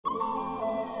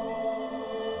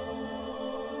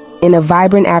In a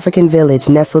vibrant African village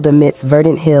nestled amidst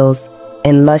verdant hills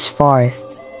and lush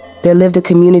forests, there lived a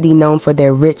community known for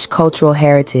their rich cultural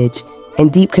heritage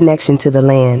and deep connection to the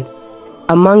land.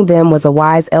 Among them was a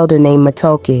wise elder named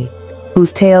Matoki,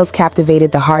 whose tales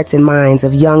captivated the hearts and minds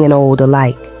of young and old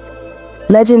alike.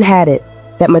 Legend had it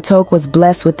that Matoki was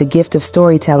blessed with the gift of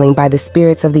storytelling by the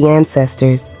spirits of the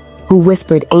ancestors, who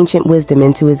whispered ancient wisdom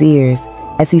into his ears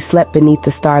as he slept beneath the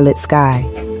starlit sky.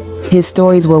 His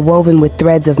stories were woven with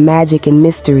threads of magic and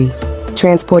mystery,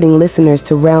 transporting listeners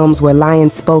to realms where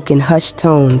lions spoke in hushed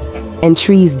tones and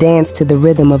trees danced to the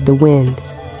rhythm of the wind.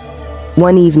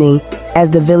 One evening,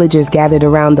 as the villagers gathered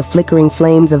around the flickering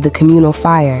flames of the communal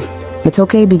fire,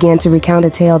 Matoki began to recount a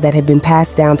tale that had been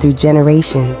passed down through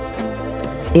generations.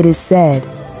 "It is said,"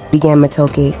 began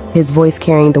Matoki, his voice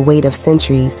carrying the weight of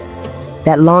centuries,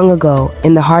 "that long ago,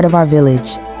 in the heart of our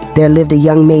village, there lived a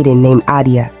young maiden named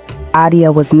Adia.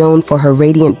 Adia was known for her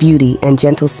radiant beauty and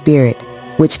gentle spirit,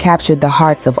 which captured the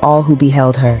hearts of all who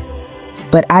beheld her.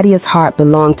 But Adia's heart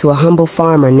belonged to a humble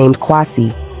farmer named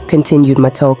Kwasi," continued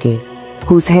Matoki,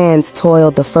 "whose hands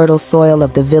toiled the fertile soil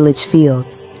of the village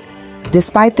fields.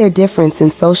 Despite their difference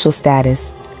in social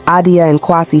status, Adia and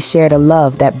Kwasi shared a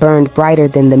love that burned brighter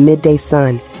than the midday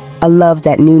sun, a love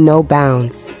that knew no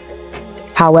bounds.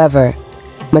 However,"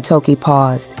 Matoki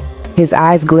paused, his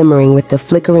eyes glimmering with the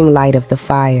flickering light of the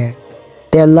fire,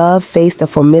 "their love faced a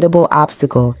formidable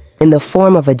obstacle in the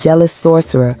form of a jealous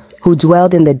sorcerer who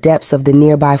dwelled in the depths of the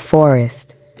nearby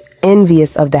forest.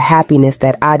 Envious of the happiness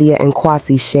that Adia and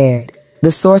Kwasi shared,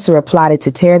 the sorcerer plotted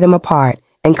to tear them apart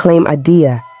and claim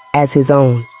Adia as his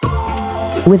own.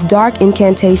 With dark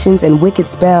incantations and wicked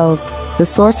spells, the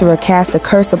sorcerer cast a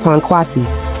curse upon Kwasi,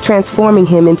 transforming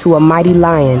him into a mighty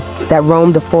lion that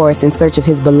roamed the forest in search of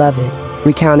his beloved,"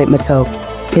 recounted Matoki,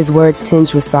 his words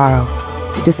tinged with sorrow.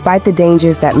 Despite the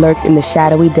dangers that lurked in the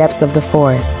shadowy depths of the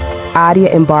forest, Adia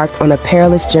embarked on a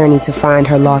perilous journey to find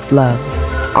her lost love.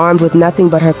 Armed with nothing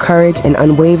but her courage and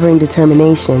unwavering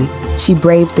determination, she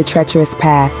braved the treacherous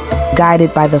path,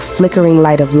 guided by the flickering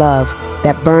light of love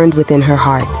that burned within her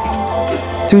heart.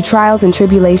 Through trials and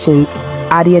tribulations,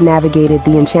 Adia navigated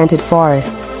the enchanted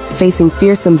forest, facing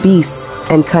fearsome beasts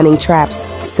and cunning traps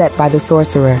set by the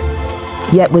sorcerer.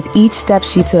 Yet with each step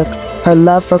she took, her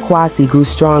love for Kwasi grew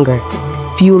stronger,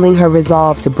 fueling her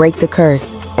resolve to break the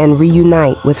curse and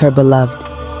reunite with her beloved.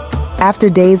 After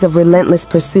days of relentless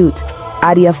pursuit,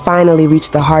 Adia finally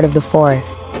reached the heart of the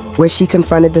forest, where she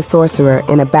confronted the sorcerer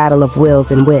in a battle of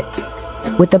wills and wits.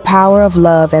 With the power of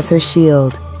love as her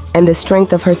shield and the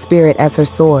strength of her spirit as her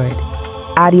sword,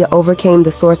 Adia overcame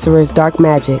the sorcerer's dark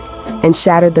magic and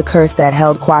shattered the curse that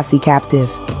held Kwasi captive.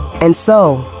 "And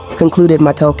so," concluded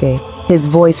Matoki, his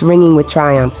voice ringing with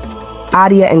triumph,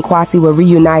 "Adia and Kwasi were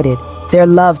reunited, their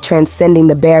love transcending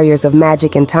the barriers of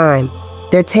magic and time.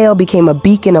 Their tale became a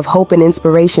beacon of hope and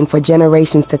inspiration for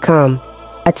generations to come,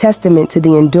 a testament to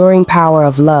the enduring power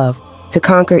of love to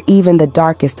conquer even the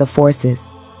darkest of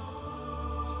forces."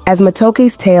 As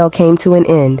Matoki's tale came to an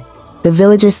end, the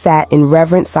villagers sat in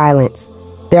reverent silence,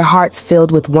 their hearts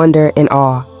filled with wonder and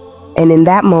awe. And in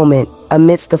that moment,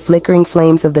 amidst the flickering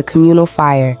flames of the communal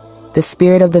fire, the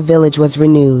spirit of the village was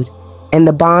renewed, and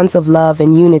the bonds of love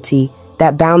and unity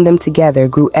that bound them together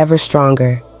grew ever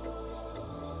stronger.